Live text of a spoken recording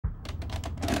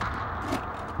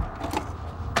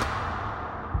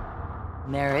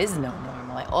There is no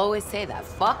normal. I always say that.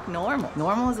 Fuck normal.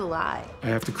 Normal is a lie. I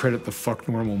have to credit the fuck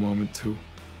normal moment to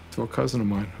a cousin of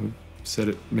mine who said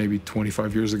it maybe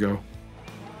 25 years ago.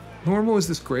 Normal is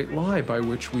this great lie by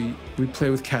which we play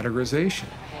with categorization.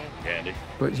 Candy.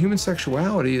 But human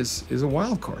sexuality is a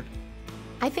wild card.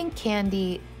 I think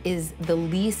Candy is the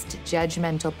least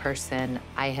judgmental person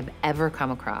I have ever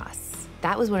come across.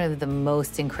 That was one of the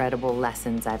most incredible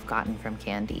lessons I've gotten from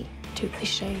Candy. Too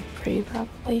cliche for you,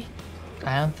 probably.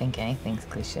 I don't think anything's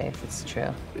cliche if it's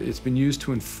true. It's been used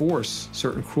to enforce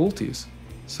certain cruelties.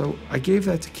 So I gave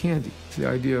that to Candy, the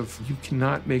idea of you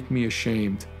cannot make me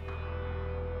ashamed.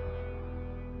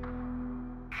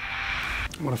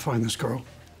 I want to find this girl.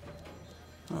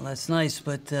 Well, that's nice,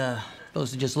 but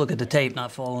supposed to just look at the tape,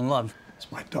 not fall in love.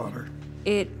 It's my daughter.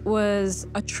 It was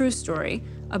a true story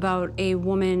about a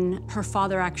woman. Her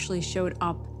father actually showed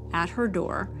up at her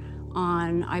door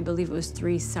on, I believe it was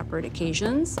 3 separate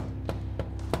occasions.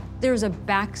 There's a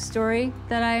backstory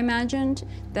that I imagined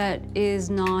that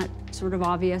is not sort of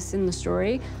obvious in the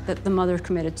story, that the mother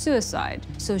committed suicide.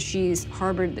 So she's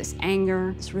harbored this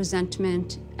anger, this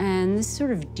resentment, and this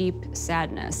sort of deep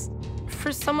sadness.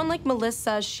 For someone like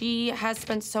Melissa, she has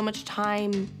spent so much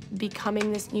time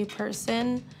becoming this new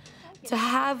person. To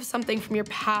have something from your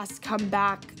past come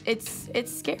back, it's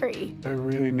scary. I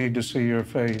really need to see your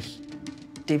face.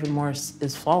 David Morse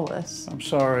is flawless. I'm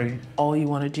sorry. All you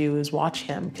want to do is watch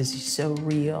him because he's so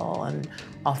real and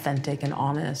authentic and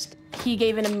honest. He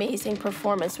gave an amazing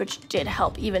performance, which did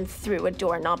help even through a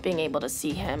door not being able to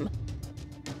see him.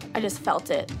 I just felt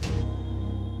it.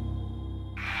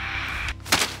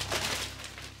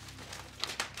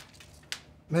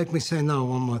 Make me say no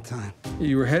one more time.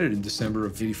 You were headed in December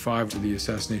of '85 to the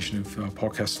assassination of Paul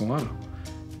Castellano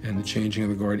and the changing of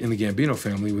the guard in the Gambino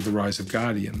family with the rise of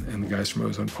Gotti and the guys from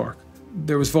Ozone Park.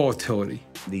 There was volatility.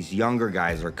 These younger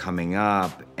guys are coming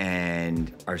up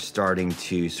and are starting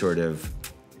to sort of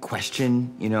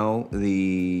question, you know,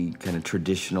 the kind of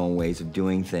traditional ways of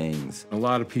doing things. A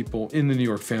lot of people in the New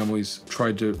York families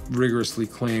tried to rigorously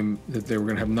claim that they were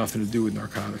going to have nothing to do with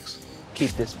narcotics.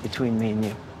 Keep this between me and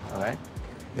you, all right?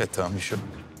 Yeah, Tom, you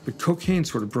shouldn't. But cocaine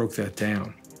sort of broke that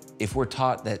down. If we're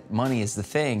taught that money is the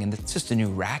thing and it's just a new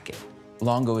racket,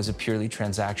 Longo is a purely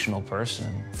transactional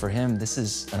person. For him, this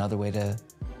is another way to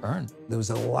earn. There was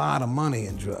a lot of money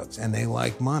in drugs, and they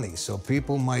like money. So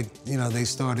people might, you know, they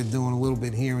started doing a little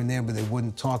bit here and there, but they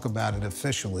wouldn't talk about it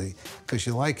officially because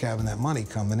you like having that money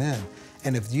coming in.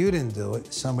 And if you didn't do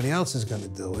it, somebody else is going to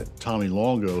do it. Tommy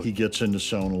Longo, he gets into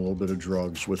selling a little bit of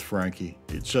drugs with Frankie.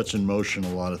 It sets in motion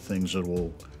a lot of things that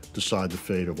will decide the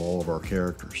fate of all of our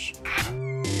characters.